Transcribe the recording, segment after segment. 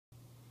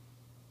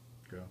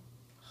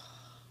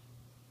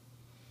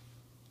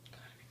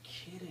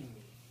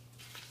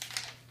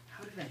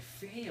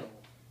fail.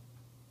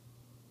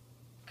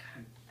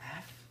 God,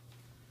 F.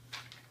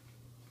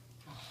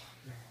 Oh,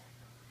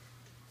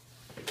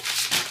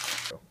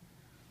 no.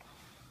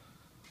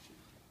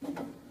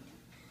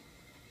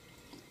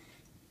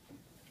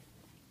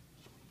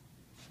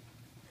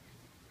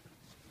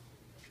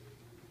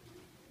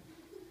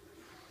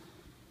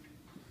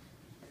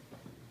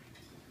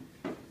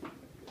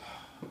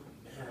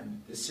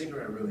 Man, this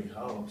cigarette really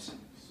helps.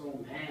 So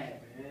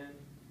mad, man.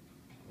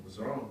 What's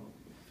wrong?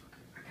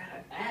 I got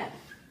an F.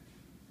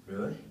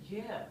 Really?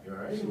 Yeah. You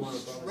alright? You want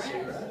to bum a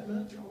cigarette,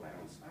 man? No, I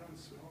don't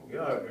smoke.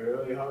 Yeah, it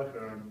really helps.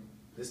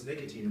 This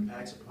nicotine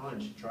packs a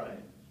punch. Try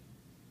it.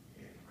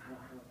 Yeah.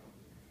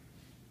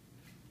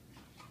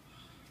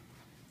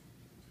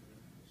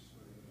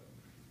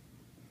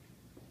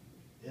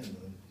 Yeah,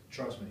 man.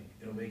 Trust me,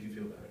 it'll make you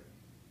feel better.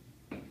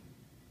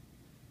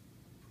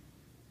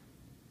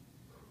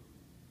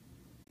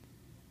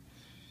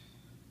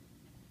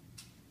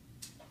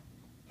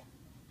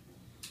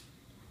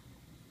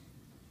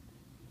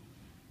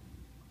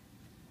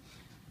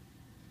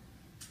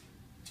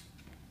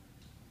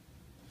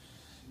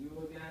 You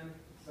again?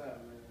 What's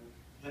up, man?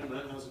 Hey,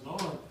 man, how's it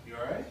going? You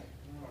alright? Alright,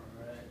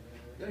 man.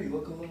 Yeah, you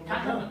look a little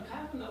Have better.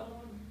 another one.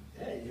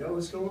 Hey, yo,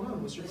 what's going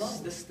on? What's your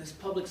problem? This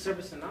public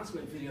service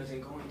announcement videos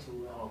ain't going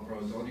too well. Oh, bro,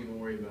 don't even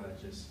worry about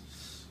it. Just...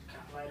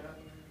 Got light up,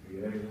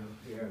 man.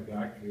 Yeah,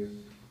 got you.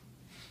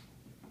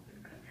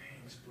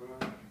 Thanks, bro.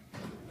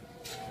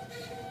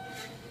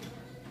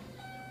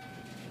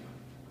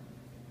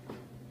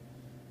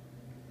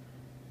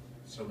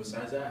 So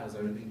besides that, how's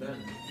everything been?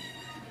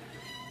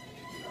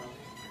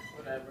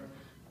 Whatever.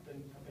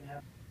 I've been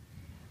having.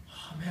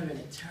 Oh, I'm having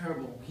a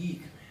terrible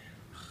week, man.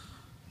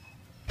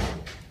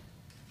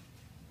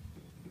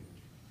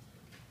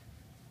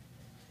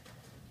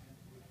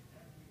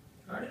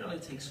 I already know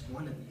it takes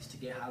one of these to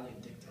get highly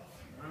addicted.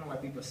 I don't know why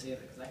people say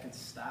that, because I can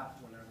stop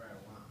whenever I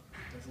want.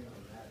 It doesn't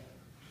really matter.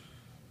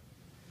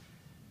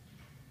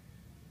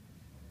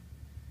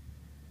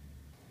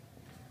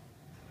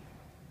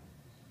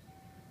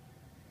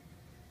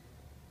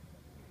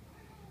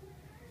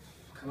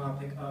 Come on,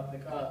 pick up,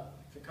 pick up,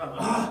 pick up.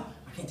 Ah!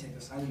 I can't take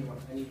this. I need one.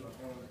 I need one.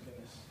 I don't want to do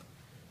this.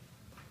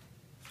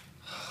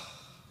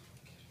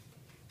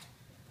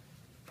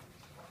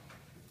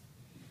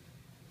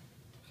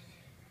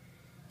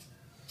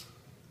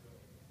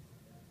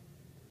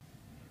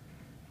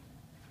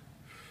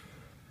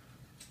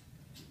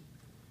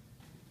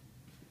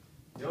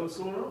 Yo, what's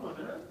going on, man?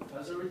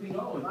 How's everything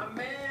going? My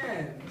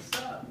man, what's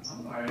up?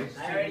 I'm alright.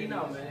 I already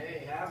know, man.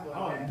 Hey, have one.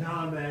 Oh, man.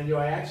 nah, man. Yo,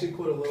 I actually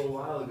quit a little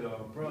while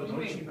ago. Bro, What do you don't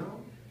mean? you know?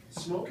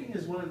 Smoking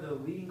is one of the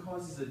leading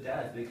causes of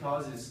death. It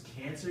causes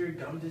cancer,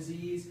 gum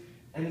disease,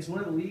 and it's one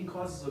of the leading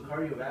causes of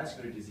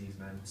cardiovascular disease,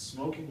 man.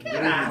 Smoking Get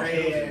literally outta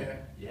kills you.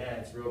 here. Yeah,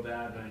 it's real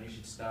bad, man. You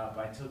should stop.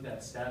 I took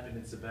that step, and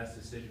it's the best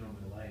decision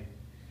of my life.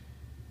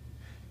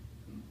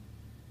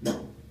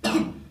 You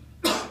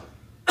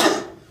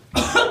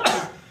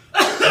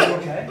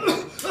okay?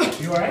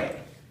 You alright?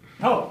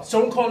 Help!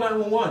 Someone call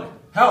 911.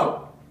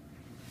 Help!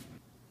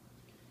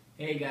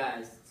 Hey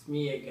guys, it's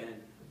me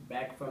again,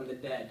 back from the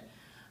dead.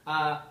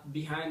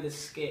 Behind the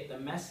skit, the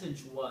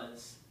message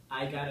was,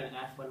 I got an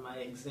F on my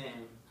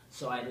exam,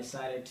 so I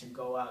decided to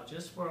go out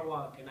just for a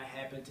walk, and I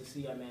happened to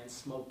see a man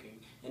smoking.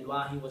 And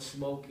while he was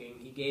smoking,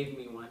 he gave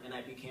me one, and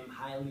I became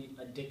highly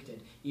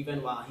addicted.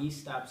 Even while he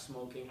stopped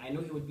smoking, I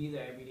knew he would be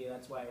there every day,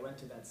 that's why I went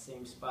to that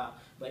same spot.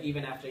 But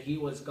even after he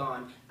was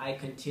gone, I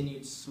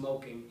continued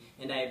smoking,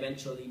 and I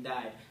eventually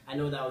died. I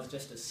know that was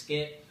just a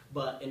skit,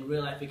 but in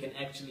real life it can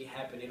actually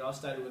happen. It all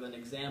started with an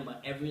exam,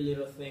 but every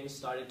little thing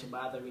started to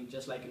bother me,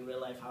 just like in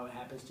real life how it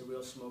happens to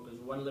real smokers.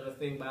 One little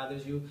thing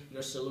bothers you,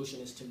 your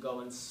solution is to go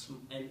and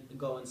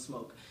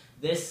smoke.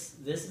 This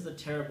is a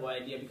terrible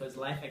idea, because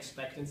life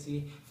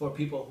expectancy for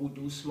people who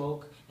do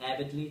smoke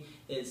avidly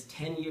is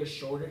 10 years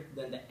shorter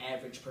than the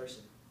average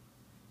person.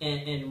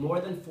 And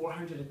more than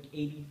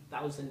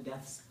 480,000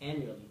 deaths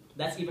annually.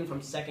 That's even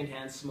from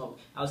secondhand smoke.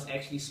 I was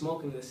actually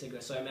smoking the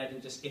cigarette, so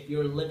imagine just if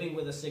you're living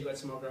with a cigarette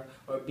smoker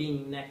or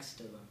being next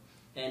to them.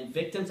 And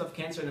victims of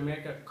cancer in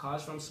America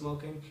caused from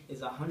smoking is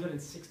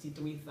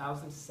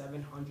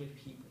 163,700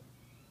 people.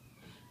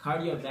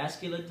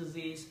 Cardiovascular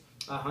disease,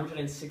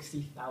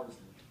 160,000.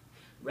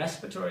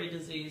 Respiratory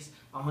disease,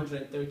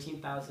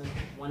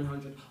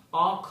 113,100,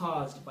 all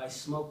caused by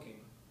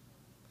smoking.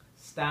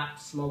 Stop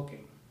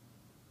smoking.